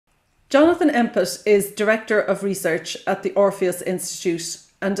Jonathan Impett is Director of Research at the Orpheus Institute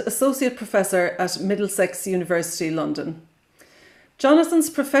and Associate Professor at Middlesex University, London. Jonathan's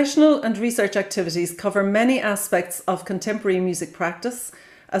professional and research activities cover many aspects of contemporary music practice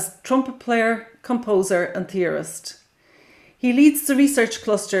as trumpet player, composer and theorist. He leads the research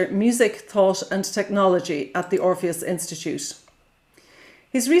cluster Music, Thought and Technology at the Orpheus Institute.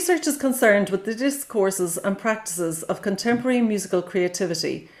 His research is concerned with the discourses and practices of contemporary musical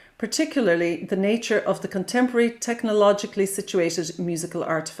creativity, particularly the nature of the contemporary technologically situated musical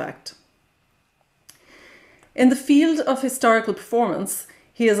artefact. In the field of historical performance,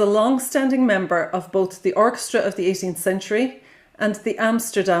 he is a long-standing member of both the Orchestra of the 18th Century and the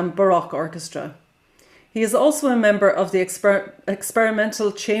Amsterdam Baroque Orchestra. He is also a member of the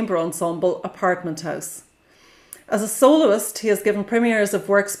experimental chamber ensemble Apartment House. As a soloist, he has given premieres of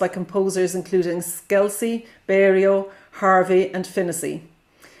works by composers including Scelsi, Berio, Harvey and Finnessy.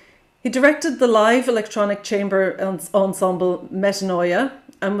 He directed the live electronic chamber ensemble Metanoia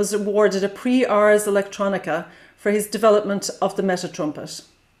and was awarded a Prix Ars Electronica for his development of the metatrumpet.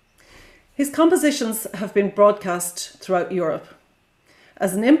 His compositions have been broadcast throughout Europe.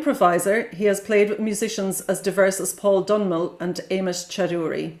 As an improviser, he has played with musicians as diverse as Paul Dunmill and Amit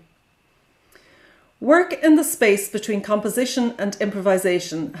Chaudhuri. Work in the space between composition and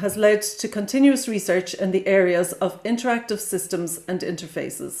improvisation has led to continuous research in the areas of interactive systems and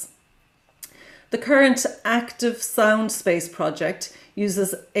interfaces. The current Active Sound Space project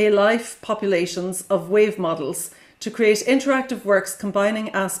uses A-life populations of wave models to create interactive works combining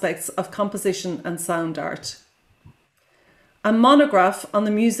aspects of composition and sound art. A monograph on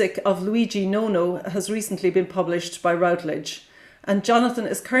the music of Luigi Nono has recently been published by Routledge, and Jonathan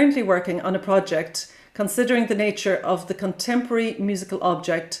is currently working on a project considering the nature of the contemporary musical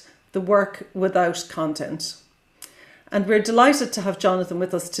object, the work without content. And we're delighted to have Jonathan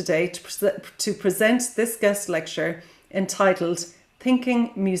with us today to present this guest lecture entitled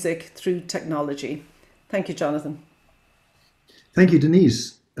Thinking Music Through Technology. Thank you, Jonathan. Thank you,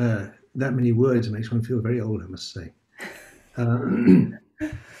 Denise. That many words makes one feel very old, I must say.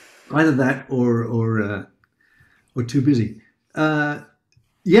 Either that or too busy. That's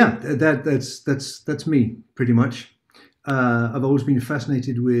me pretty much. I've always been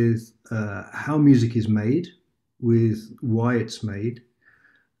fascinated with how music is made, with why it's made,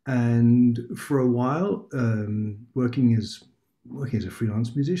 and for a while, working as a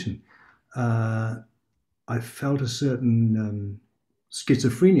freelance musician, I felt a certain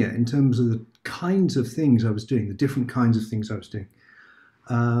schizophrenia in terms of the kinds of things I was doing, the different kinds of things I was doing.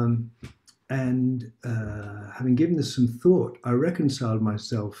 Having given this some thought, I reconciled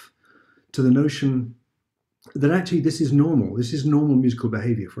myself to the notion that actually this is normal musical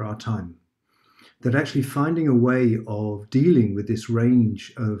behavior for our time. That actually finding a way of dealing with this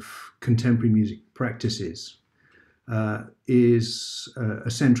range of contemporary music practices is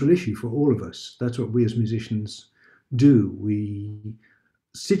a central issue for all of us. That's what we as musicians do. We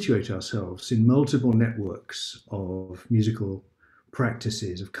situate ourselves in multiple networks of musical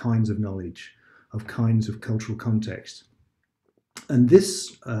practices, of kinds of knowledge, of kinds of cultural context. And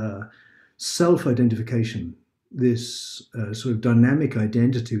this self-identification, this sort of dynamic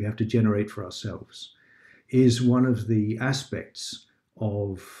identity we have to generate for ourselves is one of the aspects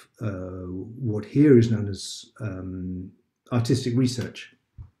of what here is known as artistic research.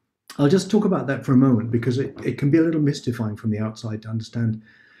 I'll just talk about that for a moment because it can be a little mystifying from the outside to understand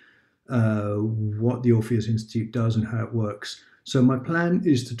what the Orpheus Institute does and how it works. So my plan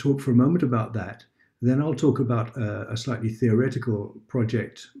is to talk for a moment about that. Then I'll talk about a slightly theoretical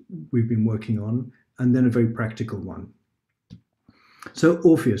project we've been working on, and then a very practical one. So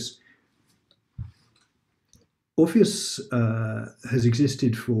Orpheus. Orpheus has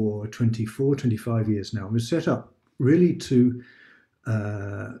existed for 24, 25 years now. It was set up really to,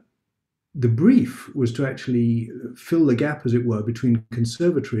 the brief was to actually fill the gap, as it were, between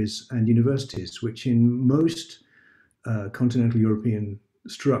conservatories and universities, which in most continental European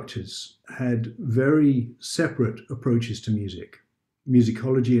structures had very separate approaches to music.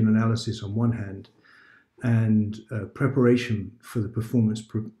 Musicology and analysis on one hand, and preparation for the performance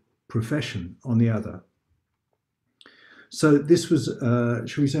profession on the other. So this was,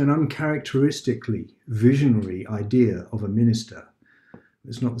 shall we say, an uncharacteristically visionary idea of a minister.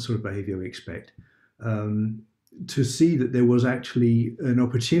 It's not the sort of behavior we expect. To see that there was actually an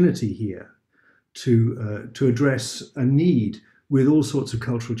opportunity here to address a need with all sorts of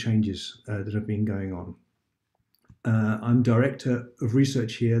cultural changes that have been going on. I'm director of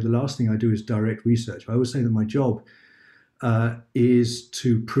research here. The last thing I do is direct research. I always say that my job is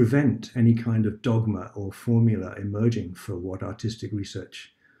to prevent any kind of dogma or formula emerging for what artistic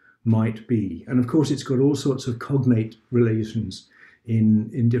research might be. And of course, it's got all sorts of cognate relations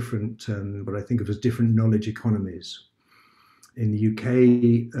in different, what I think of as different knowledge economies. In the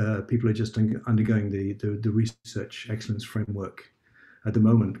UK, people are just undergoing the research excellence framework at the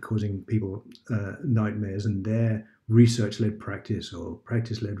moment, causing people nightmares, and their research-led practice or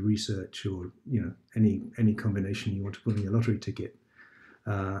practice-led research, or any combination you want to put in your lottery ticket,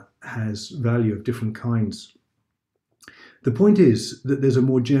 has value of different kinds. The point is that there's a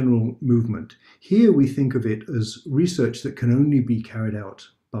more general movement. Here we think of it as research that can only be carried out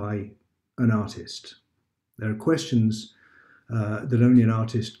by an artist. There are questions that only an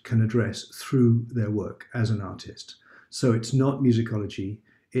artist can address through their work as an artist. So it's not musicology,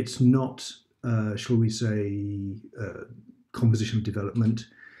 it's not, shall we say, compositional development,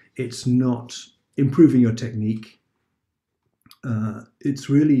 it's not improving your technique. It's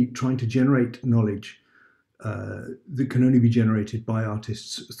really trying to generate knowledge that can only be generated by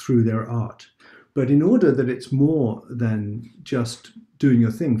artists through their art. But in order that it's more than just doing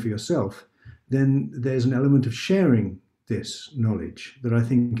your thing for yourself, then there's an element of sharing this knowledge that I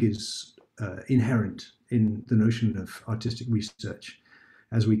think is inherent in the notion of artistic research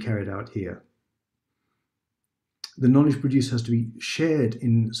as we carry it out here. The knowledge produced has to be shared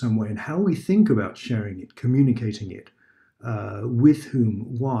in some way, and how we think about sharing it, communicating it, with whom,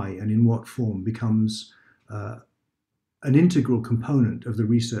 why, and in what form becomes an integral component of the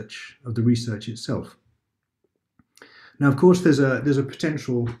research itself. Now, of course, there's a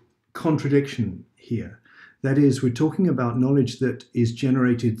potential contradiction here. That is, we're talking about knowledge that is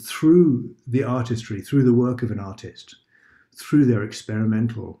generated through the artistry, through the work of an artist, through their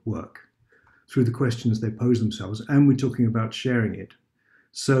experimental work, through the questions they pose themselves, and we're talking about sharing it.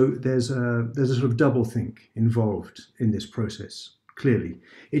 So there's a sort of doublethink involved in this process. Clearly,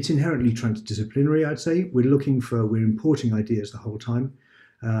 it's inherently transdisciplinary, I'd say. We're importing ideas the whole time.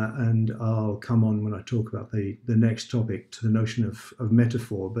 And I'll come on when I talk about the next topic to the notion of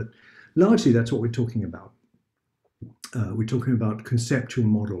metaphor. But largely, that's what we're talking about. We're talking about conceptual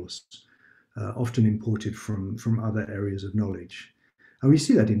models, often imported from other areas of knowledge. And we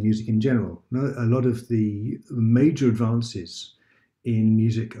see that in music in general. A lot of the major advances in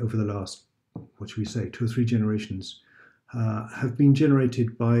music over the last, 2 or 3 generations have been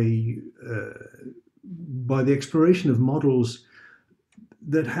generated by the exploration of models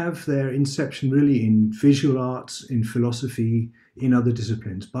that have their inception really in visual arts, in philosophy, in other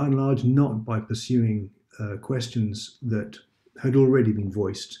disciplines, by and large not by pursuing questions that had already been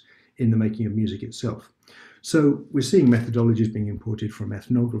voiced in the making of music itself. So we're seeing methodologies being imported from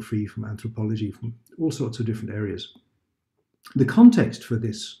ethnography, from anthropology, from all sorts of different areas. The context for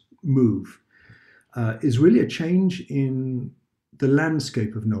this move is really a change in the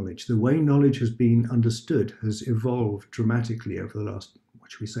landscape of knowledge. The way knowledge has been understood has evolved dramatically over the last,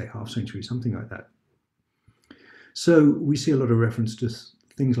 half century, something like that. So we see a lot of reference to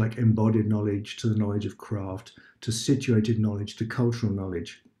things like embodied knowledge, to the knowledge of craft, to situated knowledge, to cultural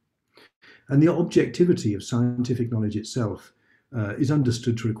knowledge. And the objectivity of scientific knowledge itself is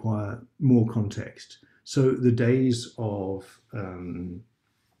understood to require more context. So the days of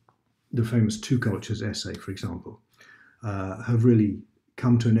the famous Two Cultures essay, for example, have really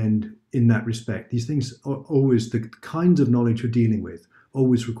come to an end in that respect. These things are always, the kinds of knowledge we're dealing with,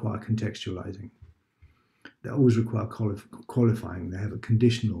 always require contextualizing. They always require qualifying. They have a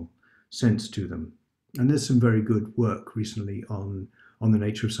conditional sense to them. And there's some very good work recently on the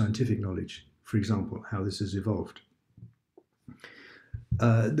nature of scientific knowledge, for example, how this has evolved.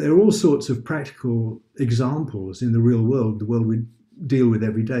 There are all sorts of practical examples in the real world, the world we deal with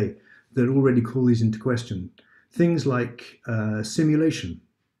every day, that already call these into question. Things like simulation,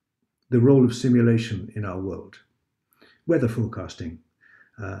 the role of simulation in our world, weather forecasting,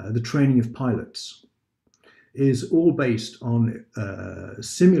 the training of pilots, is all based on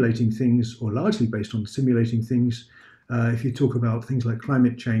simulating things, or largely based on simulating things. If you talk about things like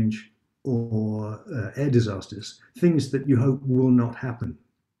climate change or air disasters, things that you hope will not happen.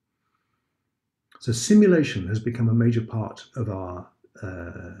 So simulation has become a major part of our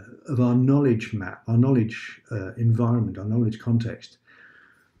knowledge map, our knowledge environment, our knowledge context.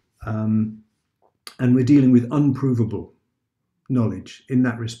 And we're dealing with unprovable knowledge in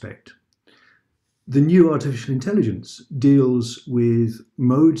that respect. The new artificial intelligence deals with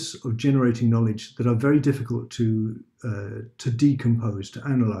modes of generating knowledge that are very difficult to decompose, to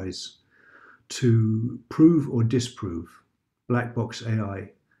analyze, to prove or disprove. Black box AI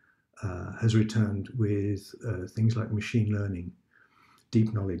has returned with things like machine learning,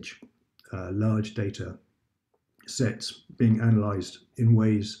 deep knowledge, large data sets being analyzed in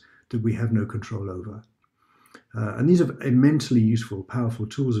ways that we have no control over. And these are immensely useful, powerful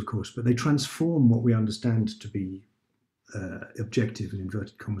tools, of course, but they transform what we understand to be objective, in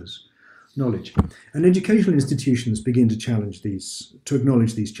inverted commas, knowledge. And educational institutions begin to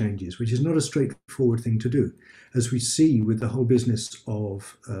acknowledge these changes, which is not a straightforward thing to do, as we see with the whole business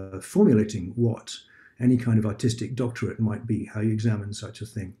of formulating what any kind of artistic doctorate might be, how you examine such a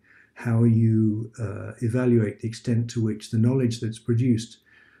thing, how you evaluate the extent to which the knowledge that's produced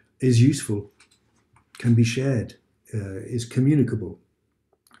is useful, can be shared, is communicable,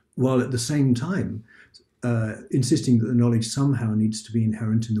 while at the same time insisting that the knowledge somehow needs to be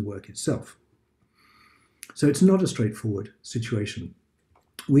inherent in the work itself. So it's not a straightforward situation.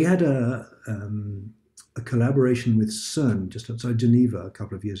 We had a collaboration with CERN just outside Geneva a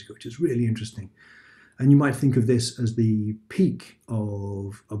couple of years ago, which is really interesting. And you might think of this as the peak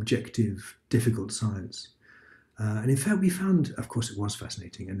of objective, difficult science. And in fact, we found, of course, it was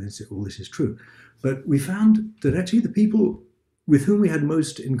fascinating, and all this is true, but we found that actually the people with whom we had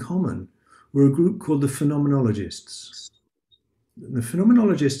most in common were a group called the phenomenologists. The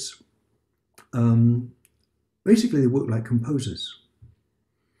phenomenologists, basically, they work like composers.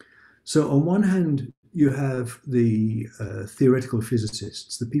 So on one hand, you have the theoretical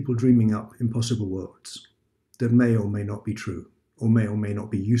physicists, the people dreaming up impossible worlds that may or may not be true, or may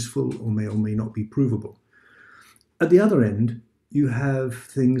not be useful, or may not be provable. At the other end, you have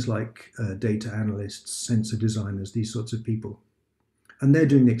things like data analysts, sensor designers, these sorts of people. And they're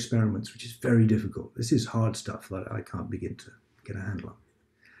doing the experiments, which is very difficult. This is hard stuff that I can't begin to get a handle on.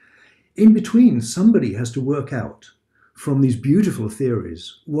 In between, somebody has to work out from these beautiful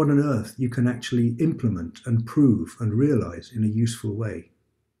theories what on earth you can actually implement and prove and realize in a useful way.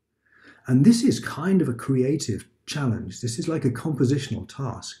 And this is kind of a creative challenge. This is like a compositional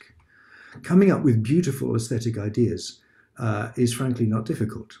task. Coming up with beautiful aesthetic ideas is frankly not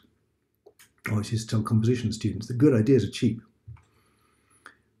difficult. I always used to tell composition students that good ideas are cheap.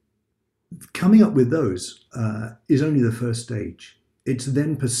 Coming up with those is only the first stage. It's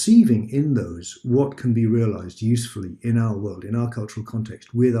then perceiving in those what can be realized usefully in our world, in our cultural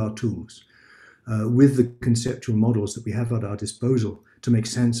context, with our tools, with the conceptual models that we have at our disposal to make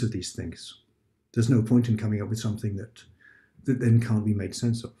sense of these things. There's no point in coming up with something that then can't be made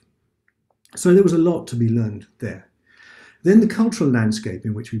sense of. So there was a lot to be learned there. Then the cultural landscape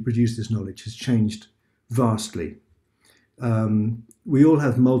in which we produce this knowledge has changed vastly. We all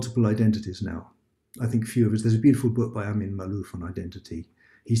have multiple identities now. I think few of us, there's a beautiful book by Amin Maalouf on identity.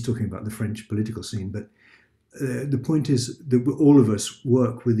 He's talking about the French political scene, but the point is that all of us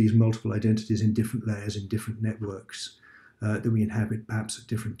work with these multiple identities in different layers, in different networks that we inhabit perhaps at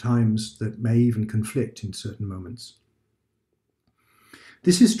different times that may even conflict in certain moments.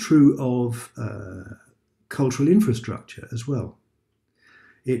 This is true of cultural infrastructure as well.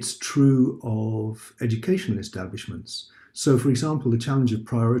 It's true of educational establishments. So, for example, the challenge of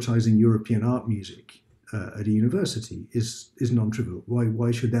prioritizing European art music at a university is non-trivial.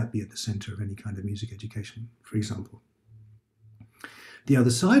 Why should that be at the center of any kind of music education, for example? The other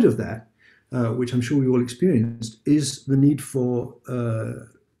side of that, which I'm sure we all experienced, is the need for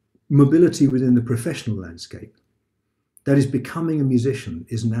mobility within the professional landscape. That is, becoming a musician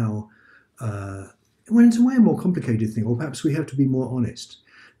is now, well, it's a way a more complicated thing, or perhaps we have to be more honest.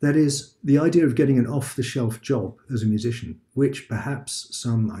 That is, the idea of getting an off-the-shelf job as a musician, which perhaps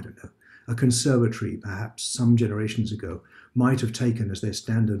a conservatory, perhaps some generations ago, might have taken as their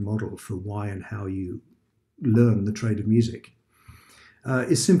standard model for why and how you learn the trade of music,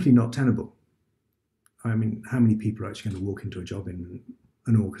 is simply not tenable. I mean, how many people are actually going to walk into a job in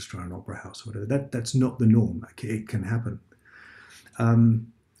an orchestra, an opera house, or whatever? That's not the norm. It can happen.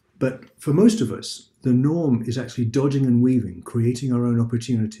 But for most of us, the norm is actually dodging and weaving, creating our own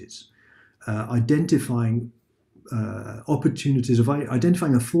opportunities, identifying affordances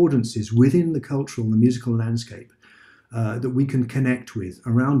within the cultural and the musical landscape that we can connect with,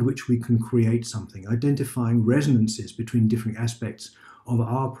 around which we can create something, identifying resonances between different aspects of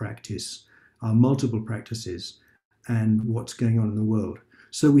our practice, our multiple practices, and what's going on in the world.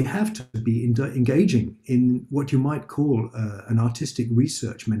 So we have to be engaging in what you might call an artistic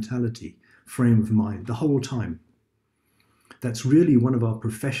research mentality, frame of mind, the whole time. That's really one of our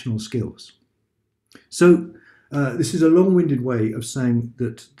professional skills. So this is a long-winded way of saying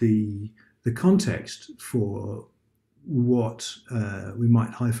that the context for what we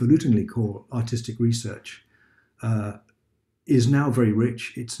might highfalutinly call artistic research is now very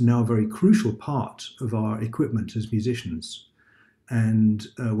rich. It's now a very crucial part of our equipment as musicians. And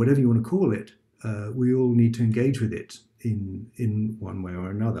whatever you want to call it, we all need to engage with it in one way or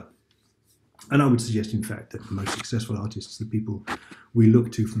another. And I would suggest, in fact, that the most successful artists, the people we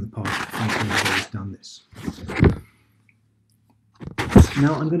look to from the past, have always done this.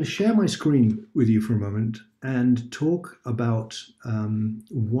 Now, I'm going to share my screen with you for a moment and talk about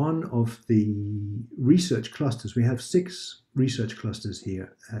one of the research clusters. We have 6 research clusters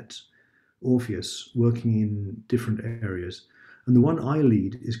here at Orpheus working in different areas. And the one I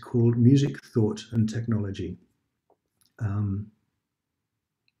lead is called Music, Thought and Technology,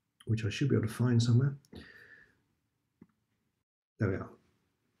 which I should be able to find somewhere. There we are.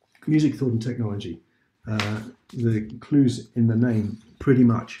 Music, Thought and Technology. The clues in the name pretty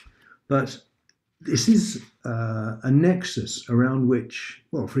much. But this is a nexus around which,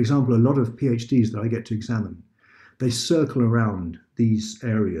 well, for example, a lot of PhDs that I get to examine, they circle around these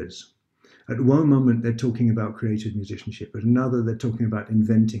areas. At one moment, they're talking about creative musicianship. At another, they're talking about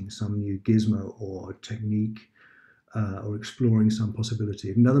inventing some new gizmo or technique or exploring some possibility.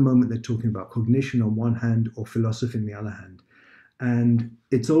 At another moment, they're talking about cognition on one hand or philosophy on the other hand. And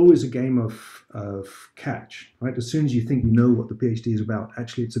it's always a game of catch, right? As soon as you think you know what the PhD is about,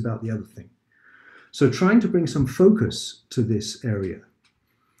 actually it's about the other thing. So trying to bring some focus to this area,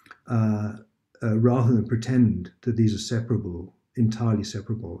 rather than pretend that these are separable, entirely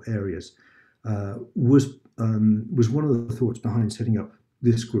separable areas, was one of the thoughts behind setting up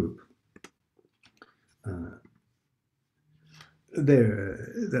this group.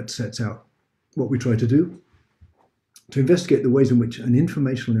 That sets out what we try to do, to investigate the ways in which an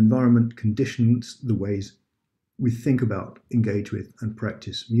informational environment conditions the ways we think about, engage with, and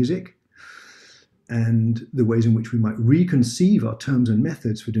practice music, and the ways in which we might reconceive our terms and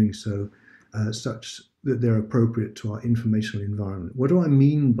methods for doing so, such that they're appropriate to our informational environment. What do I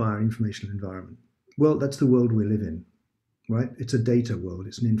mean by our informational environment? Well, that's the world we live in, right? It's a data world,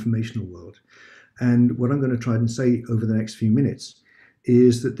 it's an informational world. And what I'm going to try and say over the next few minutes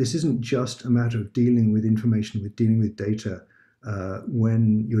is that this isn't just a matter of dealing with information, with dealing with data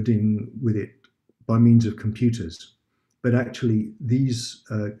when you're dealing with it by means of computers, but actually these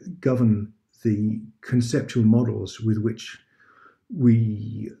govern the conceptual models with which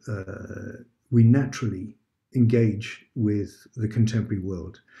we naturally engage with the contemporary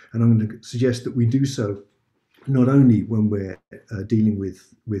world. And I'm going to suggest that we do so not only when we're dealing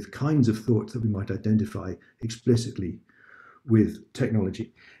with kinds of thoughts that we might identify explicitly with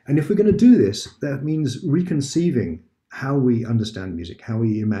technology. And if we're going to do this, that means reconceiving how we understand music, how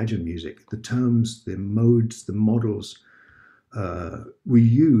we imagine music, the terms, the modes, the models we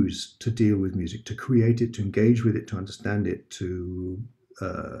use to deal with music, to create it, to engage with it, to understand it, to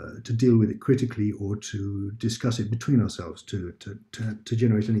deal with it critically, or to discuss it between ourselves, to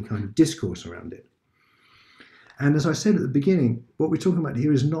generate any kind of discourse around it. And as I said at the beginning, what we're talking about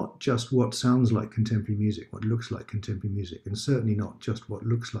here is not just what sounds like contemporary music, what looks like contemporary music, and certainly not just what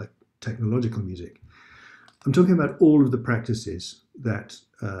looks like technological music. I'm talking about all of the practices that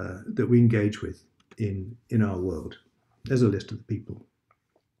we engage with in our world. There's a list of the people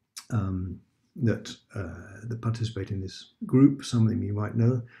that participate in this group. Some of them you might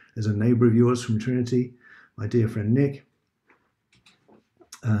know. There's a neighbour of yours from Trinity, my dear friend Nick,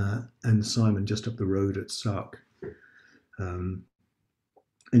 and Simon just up the road at Sark. And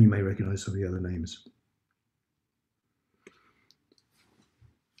you may recognise some of the other names.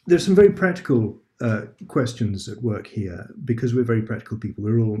 There's some very practical questions at work here, because we're very practical people.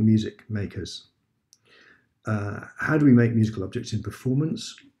 We're all music makers. How do we make musical objects in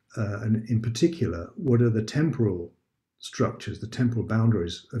performance? And in particular, what are the temporal structures, the temporal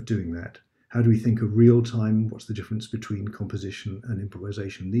boundaries of doing that? How do we think of real time? What's the difference between composition and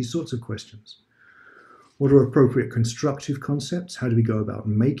improvisation? These sorts of questions. What are appropriate constructive concepts? How do we go about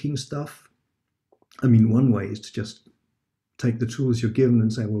making stuff? I mean, one way is to just take the tools you're given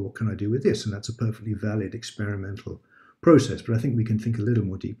and say, well, what can I do with this? And that's a perfectly valid experimental process. But I think we can think a little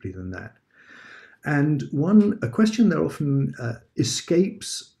more deeply than that. And a question that often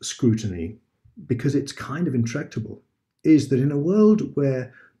escapes scrutiny, because it's kind of intractable, is that in a world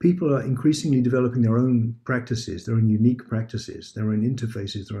where people are increasingly developing their own practices, their own unique practices, their own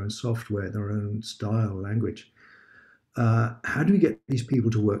interfaces, their own software, their own style, language, how do we get these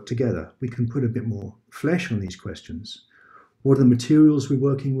people to work together? We can put a bit more flesh on these questions. What are the materials we're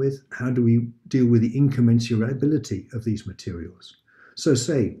working with? How do we deal with the incommensurability of these materials? So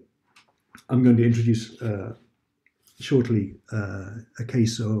say, I'm going to introduce shortly a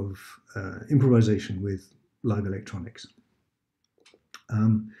case of improvisation with live electronics.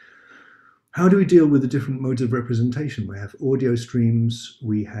 How do we deal with the different modes of representation? We have audio streams,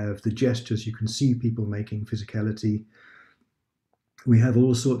 we have the gestures you can see people making, physicality. We have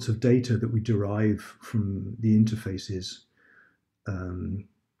all sorts of data that we derive from the interfaces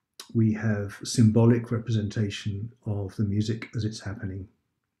We have symbolic representation of the music as it's happening.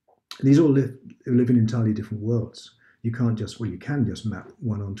 These all live in entirely different worlds. You can't just, well, you can just map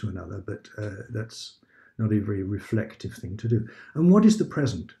one onto another, but that's not a very reflective thing to do. And what is the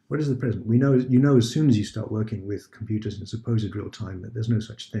present? What is the present? We know, you know, as soon as you start working with computers in supposed real time, that there's no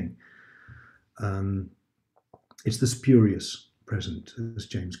such thing. It's the spurious present, as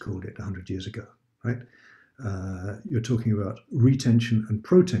James called it 100 years ago, right? You're talking about retention and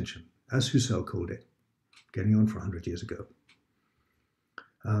protension, as Husserl called it, getting on for 100 years ago.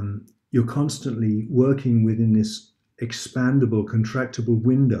 You're constantly working within this expandable, contractible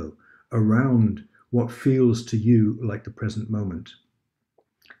window around what feels to you like the present moment.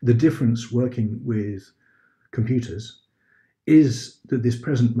 The difference working with computers is that this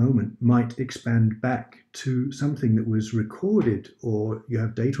present moment might expand back to something that was recorded or you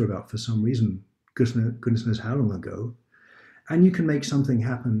have data about for some reason, goodness knows how long ago, and you can make something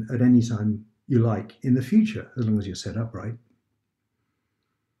happen at any time you like in the future, as long as you're set up right.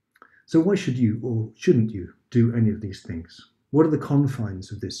 So why should you or shouldn't you do any of these things? What are the confines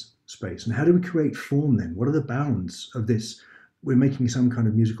of this space? And how do we create form then? What are the bounds of this? We're making some kind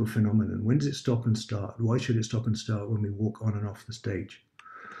of musical phenomenon. When does it stop and start? Why should it stop and start when we walk on and off the stage?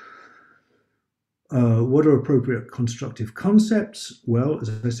 What are appropriate constructive concepts? Well,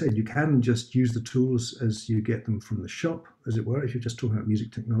 as I said, you can just use the tools as you get them from the shop, as it were, if you're just talking about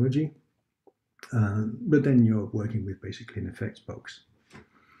music technology. But then you're working with basically an effects box.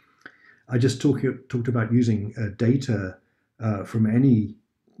 I just talked about using data from any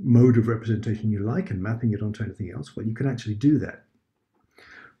mode of representation you like and mapping it onto anything else. Well, you can actually do that.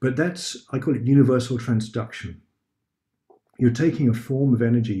 But that's, I call it universal transduction. You're taking a form of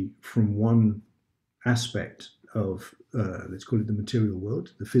energy from one aspect of, let's call it the material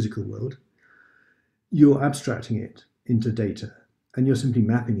world, the physical world. You're abstracting it into data and you're simply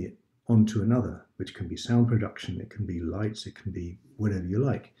mapping it onto another, which can be sound production, it can be lights, it can be whatever you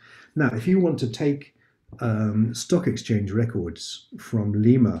like. Now, if you want to take stock exchange records from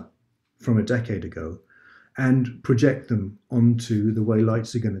Lima from a decade ago and project them onto the way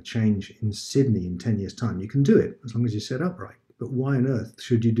lights are going to change in Sydney in 10 years' time, you can do it as long as you set up right. But why on earth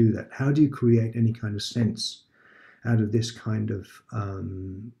should you do that? How do you create any kind of sense out of this kind of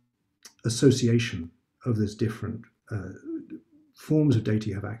association of these different forms of data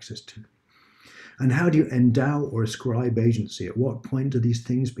you have access to? And how do you endow or ascribe agency? At what point do these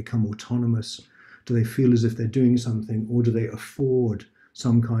things become autonomous? Do they feel as if they're doing something, or do they afford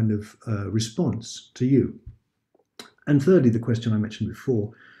some kind of response to you? And thirdly, the question I mentioned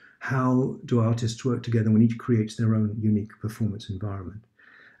before, how do artists work together when each creates their own unique performance environment?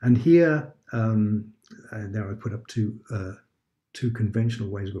 And here, and there I put up two conventional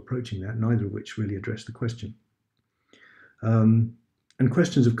ways of approaching that, neither of which really address the question. And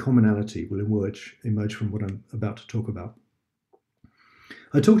questions of commonality will emerge from what I'm about to talk about.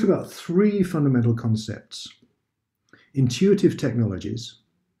 I talked about three fundamental concepts: intuitive technologies,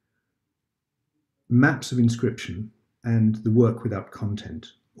 maps of inscription, and the work without content,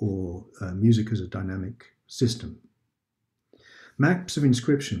 or music as a dynamic system. Maps of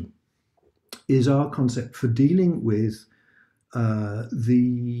inscription is our concept for dealing with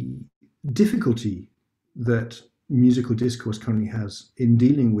the difficulty that musical discourse currently has in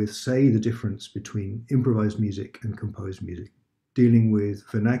dealing with, say, the difference between improvised music and composed music, dealing with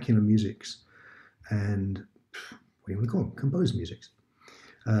vernacular musics and, what do you want to call them, composed musics,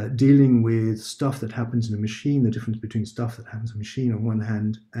 dealing with stuff that happens in a machine, the difference between stuff that happens in a machine on one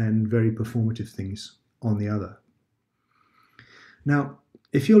hand and very performative things on the other. Now,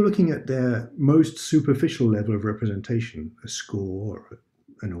 if you're looking at their most superficial level of representation, a score or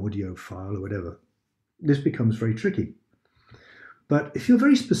an audio file or whatever, this becomes very tricky. But if you're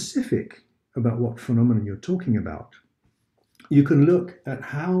very specific about what phenomenon you're talking about, you can look at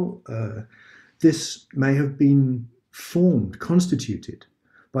how this may have been formed, constituted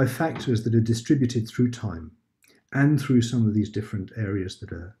by factors that are distributed through time and through some of these different areas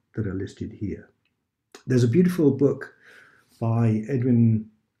that are listed here. There's a beautiful book by Edwin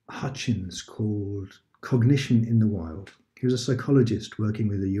Hutchins called Cognition in the Wild. He was a psychologist working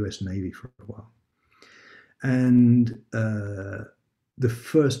with the US Navy for a while. And the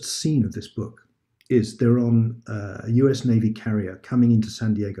first scene of this book is they're on a US Navy carrier coming into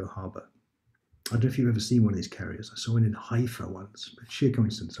San Diego Harbor. I don't know if you've ever seen one of these carriers. I saw one in Haifa once, but sheer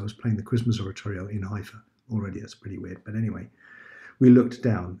coincidence. I was playing the Christmas oratorio in Haifa already. That's pretty weird. But anyway, we looked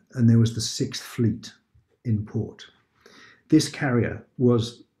down and there was the 6th Fleet in port. This carrier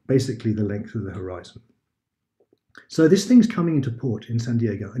was basically the length of the horizon. So this thing's coming into port in San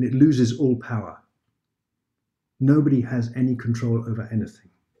Diego and it loses all power. Nobody has any control over anything.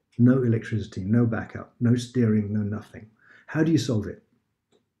 no electricity, no backup, no steering, no nothing. How do you solve it?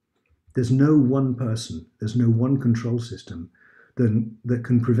 There's no one person, there's no one control system that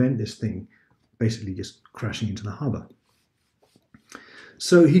can prevent this thing basically just crashing into the harbour.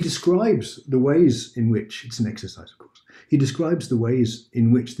 So he describes the ways in which, it's an exercise of course, he describes the ways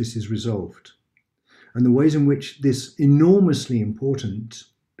in which this is resolved and the ways in which this enormously important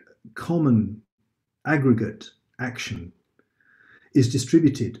common aggregate action is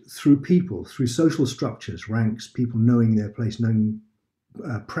distributed through people, through social structures, ranks, people knowing their place, knowing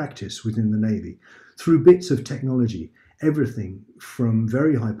practice within the Navy, through bits of technology, everything from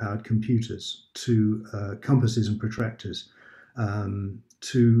very high-powered computers to compasses and protractors,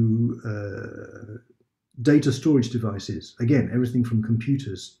 to data storage devices. Again, everything from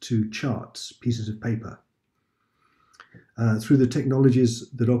computers to charts, pieces of paper, through the technologies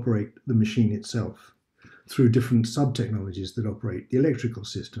that operate the machine itself, through different sub-technologies that operate the electrical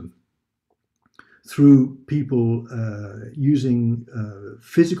system, through people using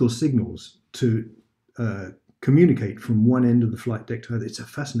physical signals to communicate from one end of the flight deck to the other. It's a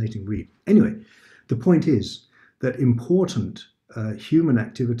fascinating read. Anyway, the point is that important human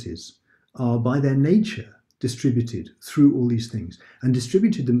activities are by their nature distributed through all these things and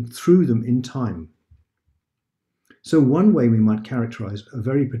distributed through them in time. So one way we might characterize a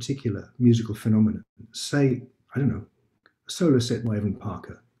very particular musical phenomenon, say, I don't know, a solo set by Evan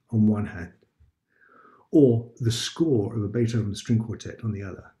Parker on one hand, or the score of a Beethoven string quartet on the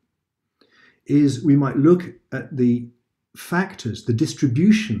other, is we might look at the factors, the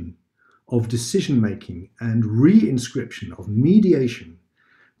distribution of decision-making and re-inscription of mediation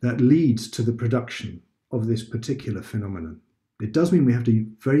that leads to the production of this particular phenomenon. It does mean we have to be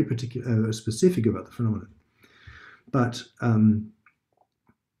very particular, specific about the phenomenon, but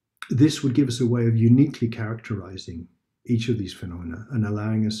this would give us a way of uniquely characterizing each of these phenomena and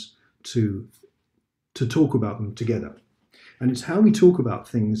allowing us to talk about them together. And it's how we talk about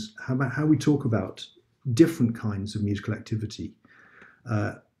things, how we talk about different kinds of musical activity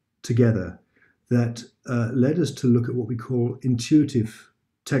together that led us to look at what we call intuitive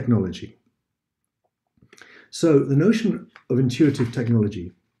technology. So the notion of intuitive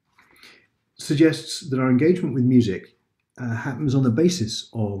technology suggests that our engagement with music happens on the basis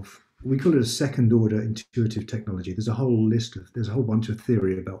of, we call it a second order intuitive technology. There's a whole bunch of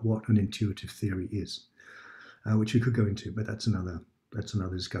theory about what an intuitive theory is, which we could go into, but that's another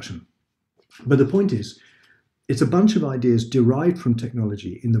discussion. But the point is, it's a bunch of ideas derived from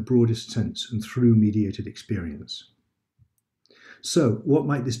technology in the broadest sense and through mediated experience. So what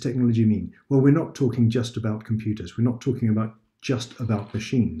might this technology mean? Well, we're not talking just about computers. We're not talking just about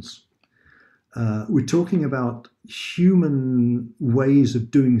machines. We're talking about human ways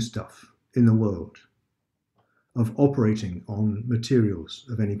of doing stuff in the world, of operating on materials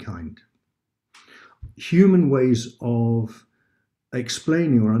of any kind. Human ways of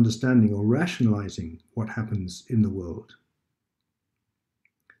explaining or understanding or rationalizing what happens in the world.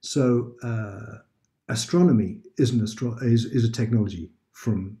 So astronomy is a technology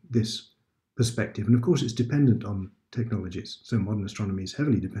from this perspective. And of course, it's dependent on technologies. So modern astronomy is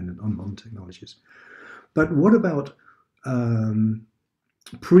heavily dependent on modern technologies. But what about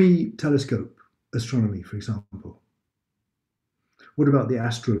pre-telescope astronomy, for example? What about the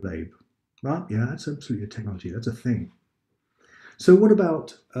astrolabe? Well, yeah, that's absolutely a technology. That's a thing. So what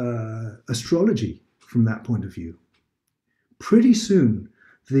about astrology from that point of view? Pretty soon,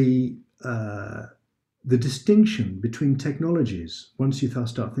 the distinction between technologies, once you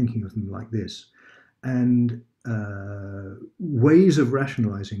start thinking of them like this, and ways of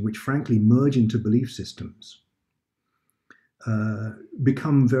rationalizing which frankly merge into belief systems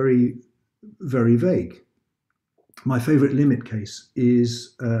become very, very vague. My favorite limit case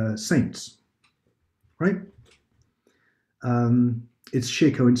is saints, right? It's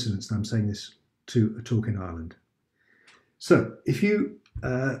sheer coincidence that I'm saying this to a talk in Ireland. So if you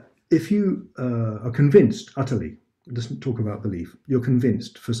are convinced utterly, it doesn't talk about belief, you're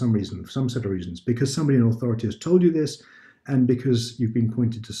convinced for some reason, for some set of reasons, because somebody in authority has told you this, and because you've been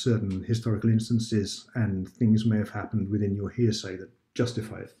pointed to certain historical instances and things may have happened within your hearsay that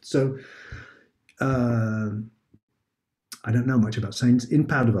justify it. So I don't know much about saints. In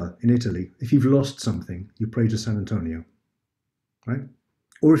Padua, in Italy, if you've lost something, you pray to San Antonio, right?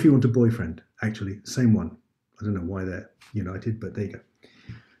 Or if you want a boyfriend, actually, same one. I don't know why they're united, but there you go.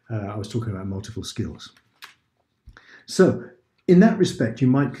 I was talking about multiple skills. So in that respect, you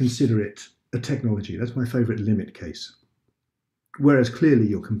might consider it a technology. That's my favorite limit case. Whereas clearly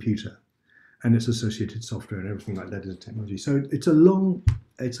your computer and its associated software and everything like that is a technology. So it's a long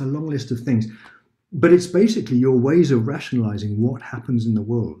list of things. But it's basically your ways of rationalizing what happens in the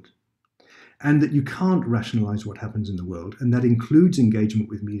world, and that you can't rationalize what happens in the world, and that includes engagement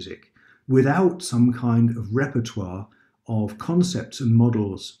with music, without some kind of repertoire of concepts and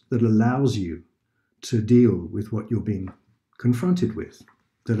models that allows you to deal with what you're being confronted with,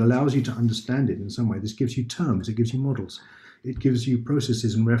 that allows you to understand it in some way. This gives you terms, it gives you models, it gives you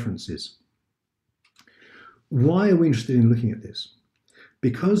processes and references. Why are we interested in looking at this?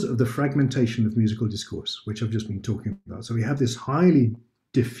 Because of the fragmentation of musical discourse, which I've just been talking about. So we have this highly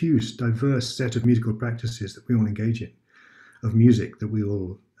diffuse, diverse set of musical practices that we all engage in, of music that we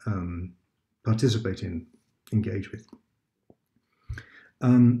all participate in, engage with.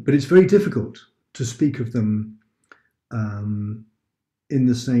 But it's very difficult to speak of them in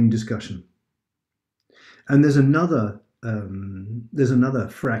the same discussion. And there's another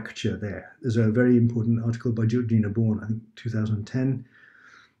fracture there. There's a very important article by Georgina Bourne, I think 2010,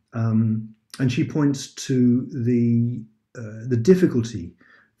 and she points to the difficulty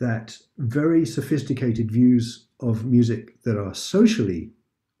that very sophisticated views of music that are socially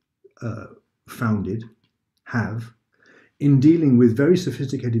founded have in dealing with very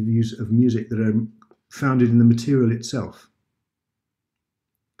sophisticated views of music that are founded in the material itself.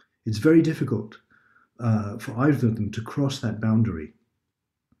 It's very difficult for either of them to cross that boundary.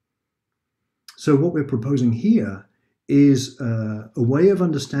 So what we're proposing here is a way of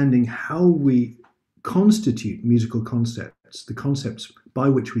understanding how we constitute musical concepts, the concepts by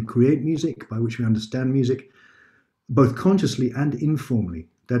which we create music, by which we understand music, both consciously and informally.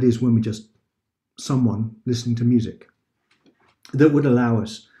 That is, when we're just someone listening to music, that would allow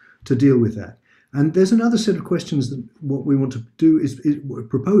us to deal with that. And there's another set of questions that what we want to do is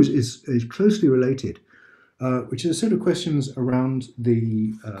propose is closely related, which is a set of questions around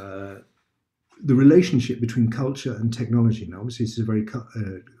the relationship between culture and technology. Now, obviously, this is a very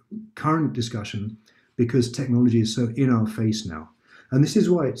current discussion because technology is so in our face now. And this is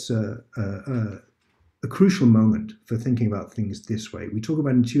why it's a crucial moment for thinking about things this way. We talk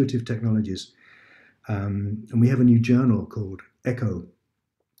about intuitive technologies, and we have a new journal called Echo,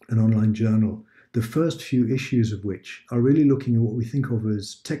 an online journal, the first few issues of which are really looking at what we think of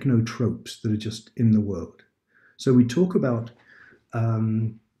as techno-tropes that are just in the world. So we talk about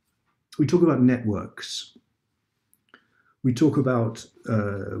networks. We talk about,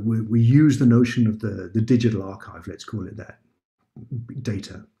 we use the notion of the digital archive, let's call it that,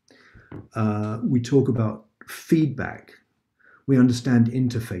 data. We talk about feedback. We understand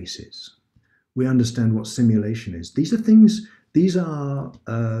interfaces. We understand what simulation is. These are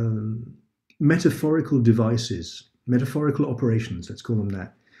metaphorical devices, metaphorical operations, let's call them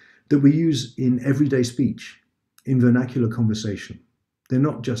that we use in everyday speech, in vernacular conversation. They're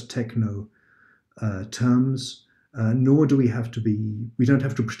not just techno terms, nor do we don't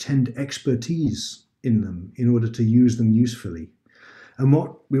have to pretend expertise in them in order to use them usefully. And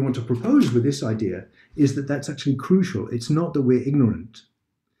what we want to propose with this idea is that that's actually crucial. It's not that we're ignorant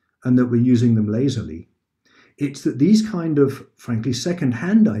and that we're using them lazily. It's that these kind of, frankly,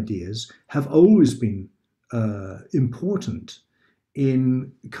 second-hand ideas have always been important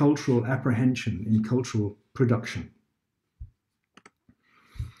in cultural apprehension, in cultural production.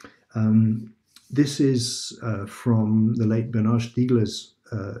 This is from the late Bernard Stiegler's,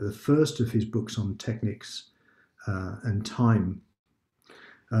 the first of his books on techniques and time.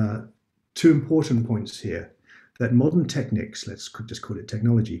 Two important points here, that modern techniques, let's just call it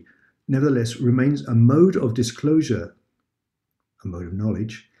technology, nevertheless remains a mode of disclosure, a mode of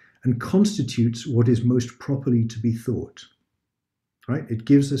knowledge, and constitutes what is most properly to be thought. Right? It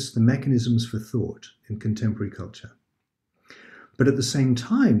gives us the mechanisms for thought in contemporary culture. But at the same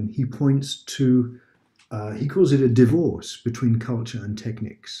time, he points to, he calls it a divorce between culture and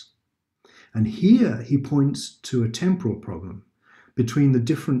techniques. And here he points to a temporal problem between the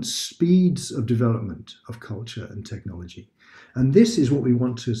different speeds of development of culture and technology. And this is what we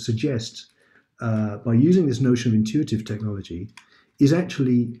want to suggest by using this notion of intuitive technology is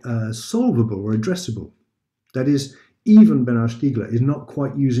actually solvable or addressable. That is, even Bernard Stiegler is not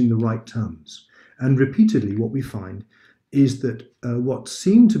quite using the right terms. And repeatedly what we find is that what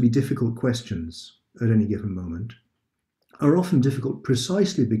seem to be difficult questions at any given moment are often difficult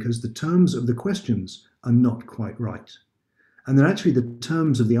precisely because the terms of the questions are not quite right. And that actually the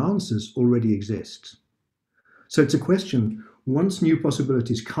terms of the answers already exist. So it's a question, once new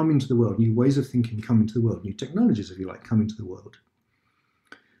possibilities come into the world, new ways of thinking come into the world, new technologies, if you like, come into the world,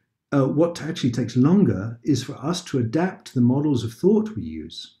 what actually takes longer is for us to adapt the models of thought we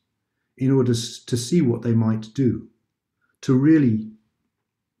use in order to see what they might do, to really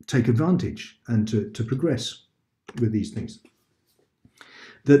take advantage and to progress with these things.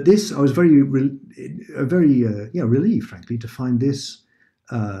 That this, I was very relieved, frankly, to find this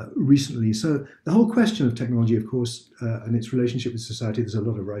recently. So the whole question of technology, of course, and its relationship with society, there's a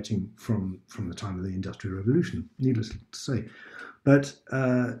lot of writing from the time of the Industrial Revolution, needless to say. But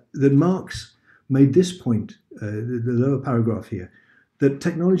that Marx made this point, the lower paragraph here, that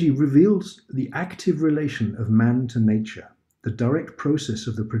technology reveals the active relation of man to nature, the direct process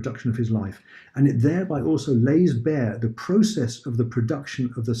of the production of his life, and it thereby also lays bare the process of the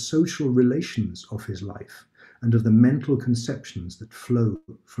production of the social relations of his life and of the mental conceptions that flow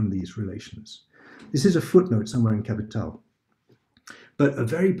from these relations. This is a footnote somewhere in Capital, but a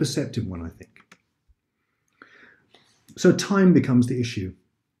very perceptive one, I think. So time becomes the issue.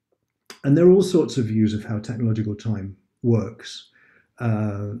 And there are all sorts of views of how technological time works.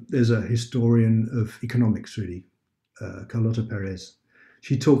 There's a historian of economics, really, Carlota Perez.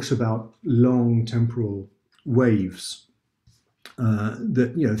 She talks about long temporal waves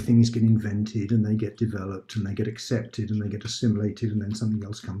that, you know, things get invented and they get developed and they get accepted and they get assimilated and then something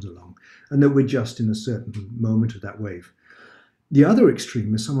else comes along, and that we're just in a certain moment of that wave. The other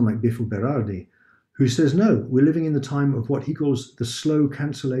extreme is someone like Bifo Berardi, who says, no, we're living in the time of what he calls the slow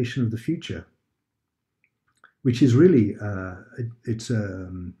cancellation of the future, which is really, it's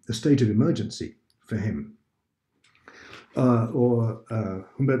a state of emergency for him. Or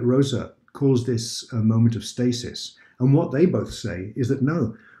Humbert Rosa calls this a moment of stasis. And what they both say is that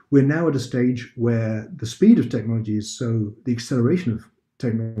no, we're now at a stage where the speed of technology is so, the acceleration of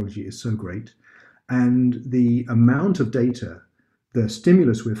technology is so great, and the amount of data, the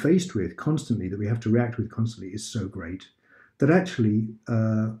stimulus we're faced with constantly, that we have to react with constantly, is so great that actually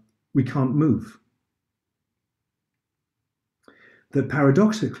we can't move. That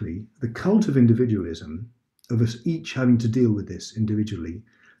paradoxically, the cult of individualism, of us each having to deal with this individually,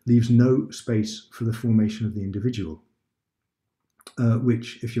 leaves no space for the formation of the individual,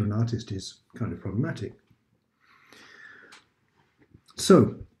 which, if you're an artist, is kind of problematic.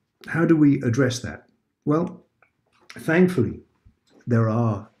 So, how do we address that? Well, thankfully, there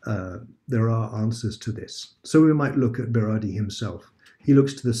are answers to this. So we might look at Berardi himself. He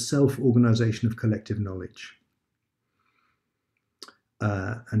looks to the self-organization of collective knowledge.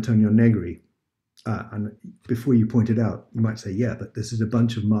 Antonio Negri, and before you point it out, you might say, yeah, but this is a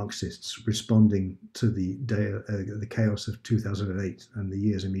bunch of Marxists responding to the chaos of 2008 and the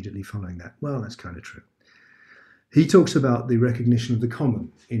years immediately following that. Well, that's kind of true. He talks about the recognition of the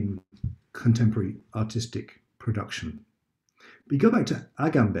common in contemporary artistic production. But you go back to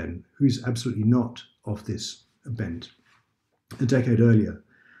Agamben, who's absolutely not of this bent, a decade earlier.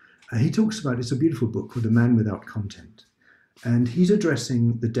 He talks about, it's a beautiful book called The Man Without Content. And he's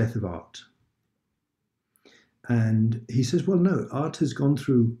addressing the death of art. And he says, well, no, art has gone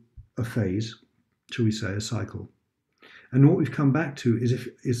through a phase, shall we say, a cycle. And what we've come back to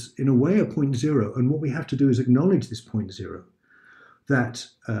is in a way a point zero. And what we have to do is acknowledge this point zero, that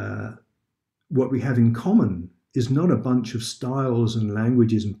what we have in common is not a bunch of styles and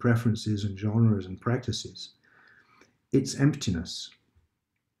languages and preferences and genres and practices. It's emptiness.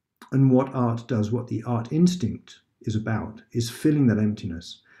 And what art does, what the art instinct is about, is filling that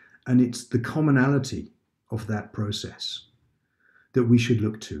emptiness. And it's the commonality of that process that we should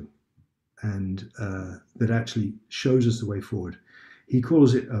look to, and that actually shows us the way forward. He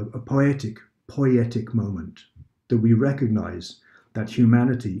calls it a poetic moment, that we recognize that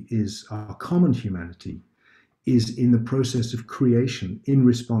humanity is, our common humanity, is in the process of creation in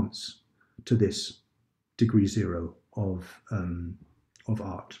response to this degree zero of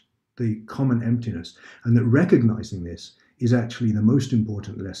art, the common emptiness, and that recognizing this is actually the most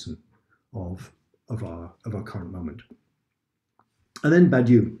important lesson of our current moment. And then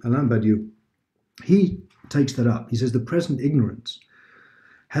Alain Badiou, he takes that up. He says the present ignorance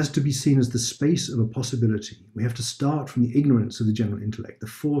has to be seen as the space of a possibility. We have to start from the ignorance of the general intellect. The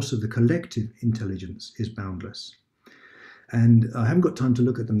force of the collective intelligence is boundless. And I haven't got time to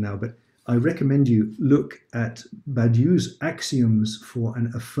look at them now, but I recommend you look at Badiou's axioms for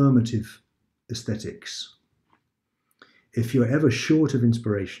an affirmative aesthetics. If you're ever short of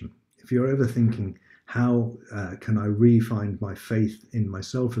inspiration, if you're ever thinking, how can I re-find my faith in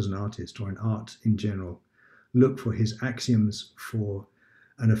myself as an artist or in art in general, look for his axioms for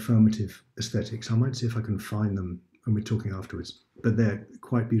an affirmative aesthetics. I might see if I can find them when we're talking afterwards, but they're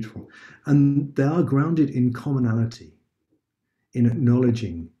quite beautiful. And they are grounded in commonality, in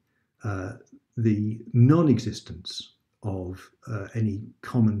acknowledging the non-existence of any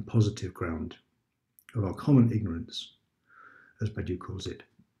common positive ground, of our common ignorance, as Badiou calls it.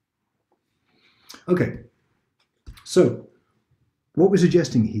 Okay, so what we're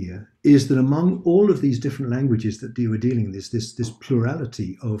suggesting here is that among all of these different languages that we're dealing with, this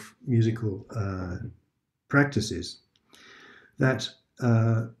plurality of musical practices, that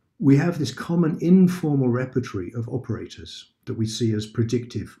we have this common informal repertory of operators that we see as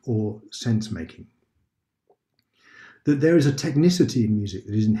predictive or sense-making. That there is a technicity in music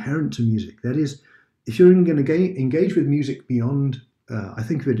that is inherent to music. That is, if you're going to engage with music beyond, I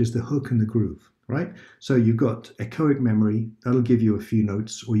think of it as the hook and the groove, right? So you've got echoic memory, that'll give you a few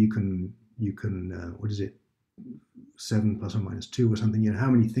notes, or you can what is it, 7 plus or minus 2 or something, you know,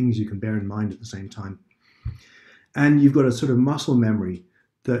 how many things you can bear in mind at the same time. And you've got a sort of muscle memory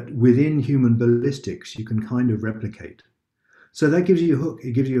that within human ballistics you can kind of replicate. So that gives you a hook,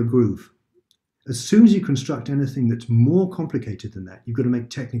 it gives you a groove. As soon as you construct anything that's more complicated than that, you've got to make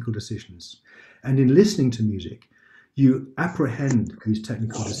technical decisions. And in listening to music, you apprehend these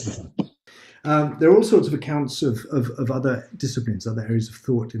technical decisions. There are all sorts of accounts of other disciplines, other areas of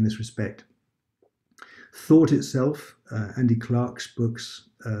thought in this respect. Thought itself, Andy Clark's books,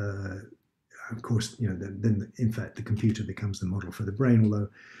 of course, you know, then in fact the computer becomes the model for the brain, although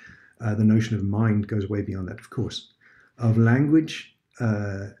the notion of mind goes way beyond that, of course. Of language,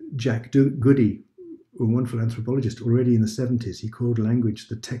 Jack Goody, a wonderful anthropologist, already in the 70s, he called language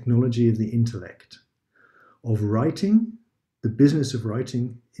the technology of the intellect. Of writing, the business of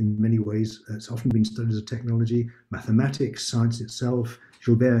writing, in many ways, it's often been studied as a technology. Mathematics, science itself,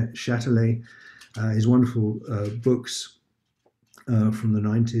 Gilbert Châtelet, his wonderful books from the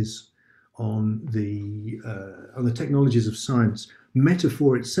 90s on the technologies of science.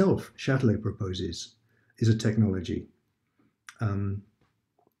 Metaphor itself, Châtelet proposes, is a technology.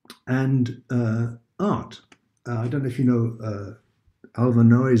 And art. I don't know if you know Alva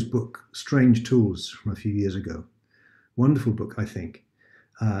Noé's book, Strange Tools, from a few years ago. Wonderful book, I think.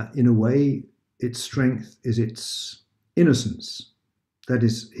 In a way, its strength is its innocence. That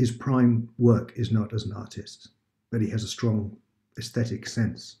is, his prime work is not as an artist, but he has a strong aesthetic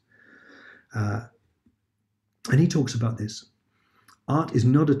sense. And he talks about this. Art is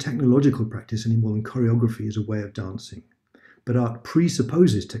not a technological practice any more than choreography is a way of dancing. But art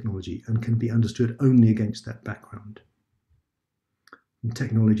presupposes technology and can be understood only against that background. And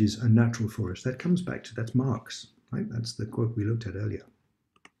technologies are natural for us. That comes back to, that's Marx, right? That's the quote we looked at earlier.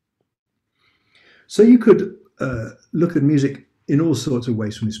 So you could look at music in all sorts of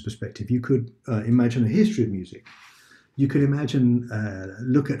ways from this perspective. You could imagine a history of music. You could imagine,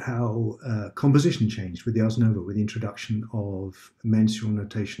 look at how composition changed with the Ars Nova, with the introduction of mensural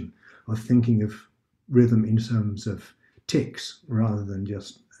notation, of thinking of rhythm in terms of ticks rather than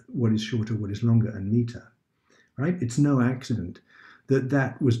just what is shorter, what is longer, and meter, right? It's no accident that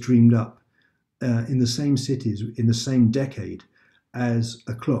that was dreamed up in the same cities, in the same decade, as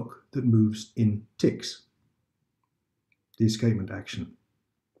a clock that moves in ticks, the escapement action.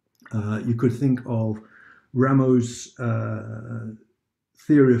 You could think of Rameau's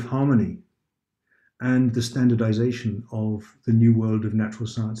theory of harmony and the standardization of the new world of natural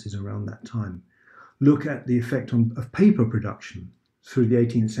sciences around that time. Look at the effect of paper production through the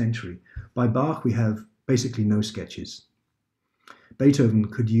 18th century. By Bach, we have basically no sketches. Beethoven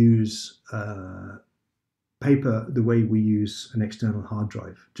could use paper the way we use an external hard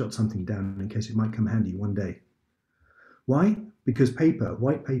drive, jot something down in case it might come handy one day. Why? Because paper,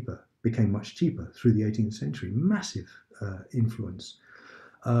 white paper, became much cheaper through the 18th century. Massive influence.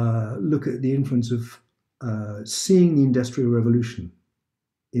 Look at the influence of seeing the Industrial Revolution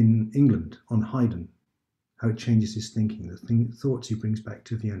in England on Haydn, how it changes his thinking, the thoughts he brings back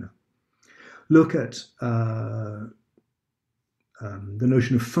to Vienna. Look at the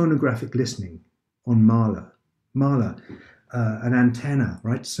notion of phonographic listening on Mahler. Mahler, an antenna,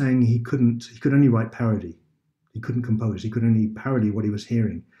 right, saying he could only write parody. He couldn't compose. He could only parody what he was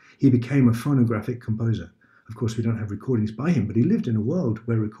hearing. He became a phonographic composer. Of course, we don't have recordings by him, but he lived in a world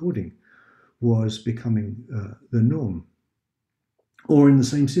where recording was becoming the norm. Or in the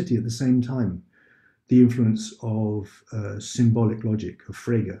same city at the same time, the influence of symbolic logic, of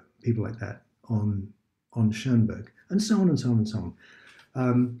Frege, people like that, on Schoenberg, and so on and so on and so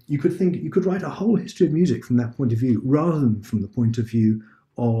on. You could write a whole history of music from that point of view, rather than from the point of view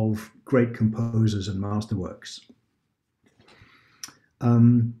of great composers and masterworks.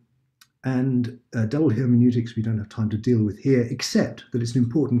 And double hermeneutics we don't have time to deal with here, except that it's an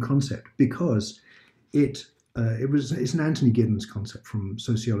important concept because it's an Anthony Giddens concept from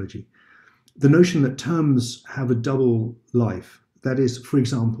sociology. The notion that terms have a double life, that is, for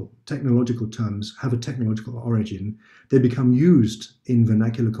example, technological terms have a technological origin, they become used in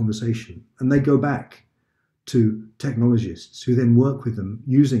vernacular conversation, and they go back to technologists who then work with them,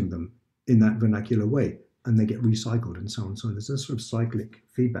 using them in that vernacular way. and they get recycled and so on. So there's a sort of cyclic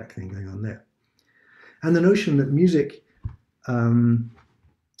feedback thing going on there. And the notion that music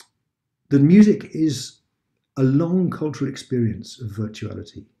is a long cultural experience of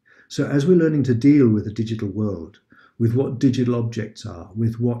virtuality. So as we're learning to deal with the digital world, with what digital objects are,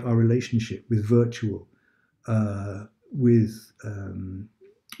 with what our relationship with virtual, with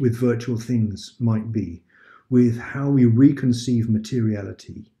virtual things might be, with how we reconceive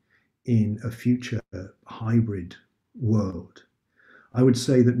materiality in a future hybrid world, I would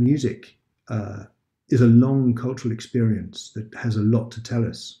say that music is a long cultural experience that has a lot to tell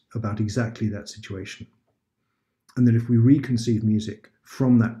us about exactly that situation. And that if we reconceive music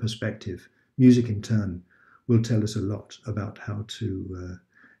from that perspective, music in turn will tell us a lot about how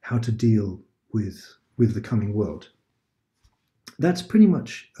to deal with the coming world. That's pretty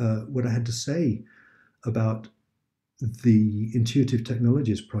much what I had to say about the Intuitive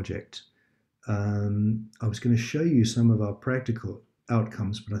Technologies project. I was going to show you some of our practical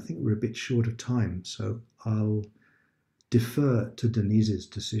outcomes, but I think we're a bit short of time, so I'll defer to Denise's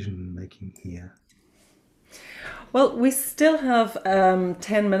decision making here. Well, we still have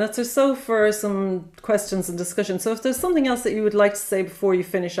 10 minutes or so for some questions and discussion. So if there's something else that you would like to say before you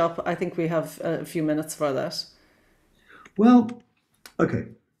finish up, I think we have a few minutes for that. Well, okay.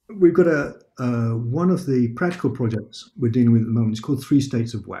 We've got one of the practical projects we're dealing with at the moment. It's called 3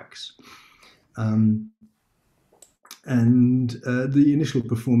 States of Wax. The initial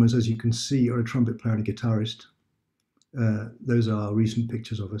performers, as you can see, are a trumpet player and a guitarist. Those are recent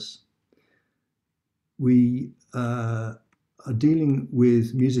pictures of us. We are dealing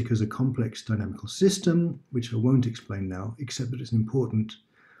with music as a complex dynamical system, which I won't explain now, except that it's an important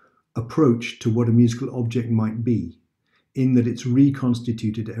approach to what a musical object might be, in that it's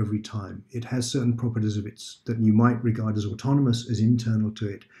reconstituted every time. It has certain properties of its that you might regard as autonomous, as internal to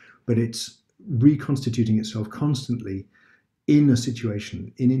it, but it's reconstituting itself constantly in a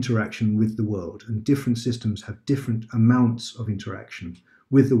situation, in interaction with the world. And different systems have different amounts of interaction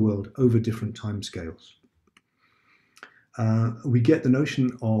with the world over different timescales. We get the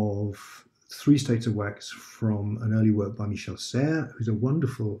notion of 3 states of wax from an early work by Michel Serres, who's a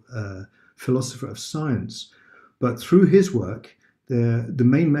wonderful philosopher of science. But through his work, the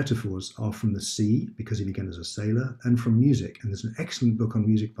main metaphors are from the sea, because he began as a sailor, and from music. And there's an excellent book on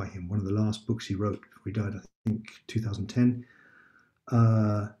music by him, one of the last books he wrote before he died, I think 2010,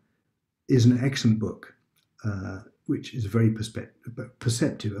 is an excellent book, which is very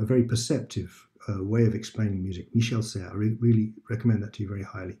perceptive, a very perceptive way of explaining music. Michel Serres, I really recommend that to you very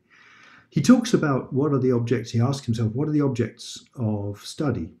highly. He talks about what are the objects, he asks himself, what are the objects of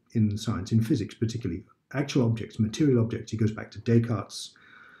study in science, in physics particularly? Actual objects, material objects. He goes back to Descartes'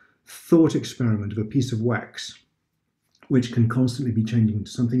 thought experiment of a piece of wax, which can constantly be changing into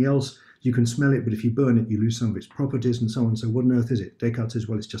something else. You can smell it, but if you burn it, you lose some of its properties and so on. So what on earth is it? Descartes says,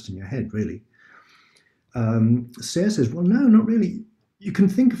 well, it's just in your head, really. Serres says, well, no, not really. You can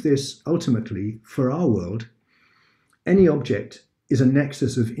think of this ultimately for our world. Any object is a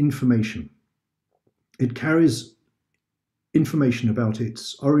nexus of information. It carries information about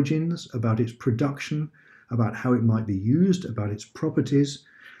its origins, about its production, about how it might be used, about its properties.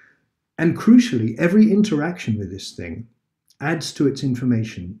 And crucially, every interaction with this thing adds to its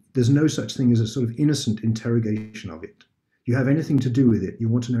information. There's no such thing as a sort of innocent interrogation of it. You have anything to do with it, you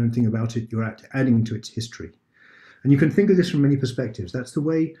want to know anything about it, you're adding to its history. And you can think of this from many perspectives. That's the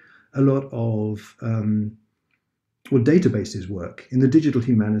way a lot of databases work in the digital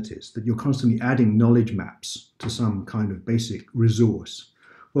humanities, that you're constantly adding knowledge maps to some kind of basic resource.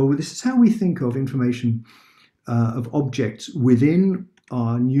 Well, this is how we think of information, of objects within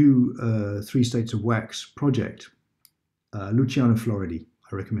our new 3 States of Wax project. Luciano Floridi,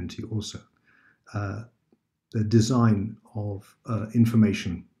 I recommend to you also. The Design of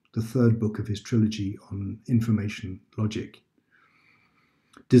Information, the 3rd book of his trilogy on information logic.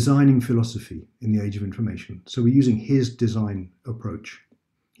 Designing philosophy in the age of information. So we're using his design approach.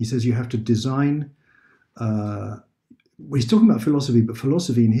 He says you have to design, he's talking about philosophy, but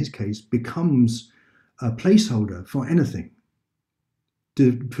philosophy in his case becomes a placeholder for anything.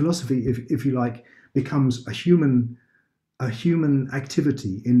 The philosophy, if you like, becomes a human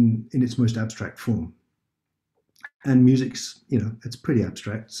activity in its most abstract form. And music's, it's pretty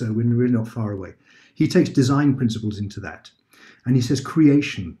abstract, so we're really not far away. He takes design principles into that. And he says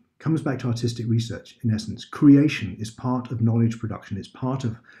creation comes back to artistic research, in essence. Creation is part of knowledge production. It's part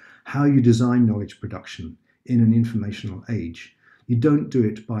of how you design knowledge production in an informational age. You don't do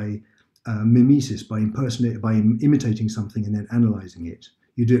it by mimesis, by imitating something and then analyzing it.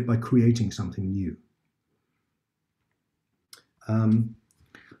 You do it by creating something new.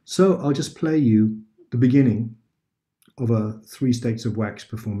 So I'll just play you the beginning of a 3 states of wax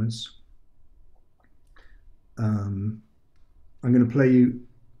performance. I'm going to play you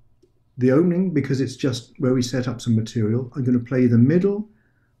the opening because it's just where we set up some material. I'm going to play the middle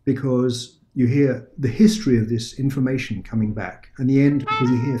because you hear the history of this information coming back, and the end because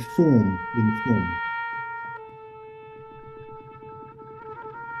you hear form in form.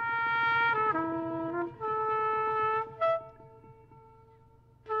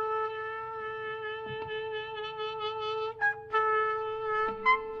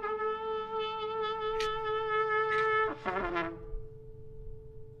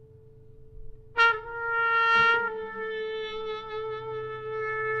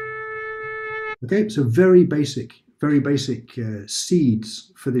 Okay, so very basic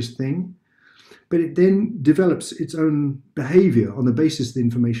seeds for this thing, but it then develops its own behavior on the basis of the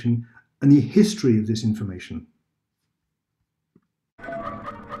information and the history of this information.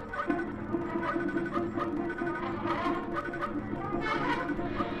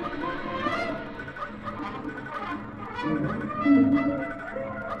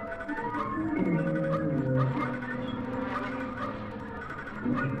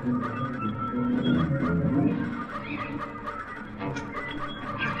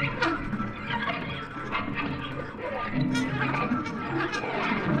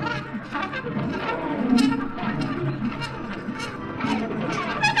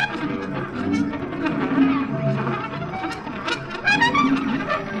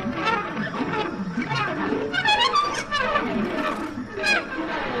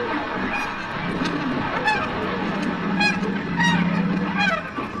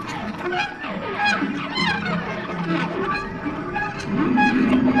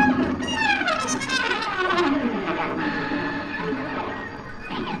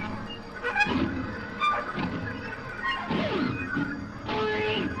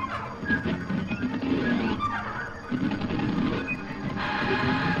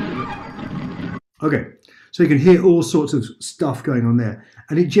 Okay, so you can hear all sorts of stuff going on there,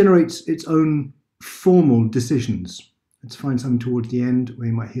 and it generates its own formal decisions. Let's find something towards the end where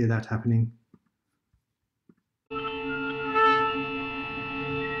you might hear that happening.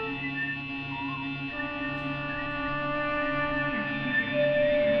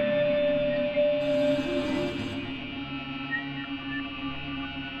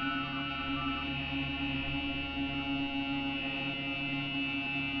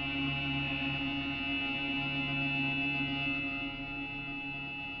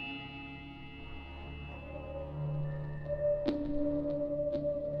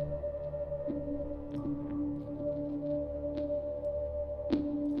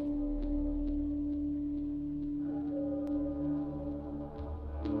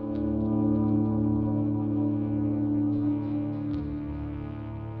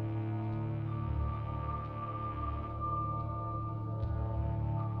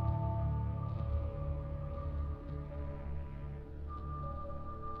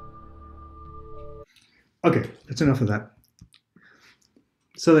 Okay, that's enough of that.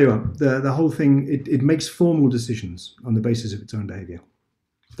 So there you are. The whole thing, it makes formal decisions on the basis of its own behavior.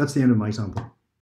 That's the end of my example.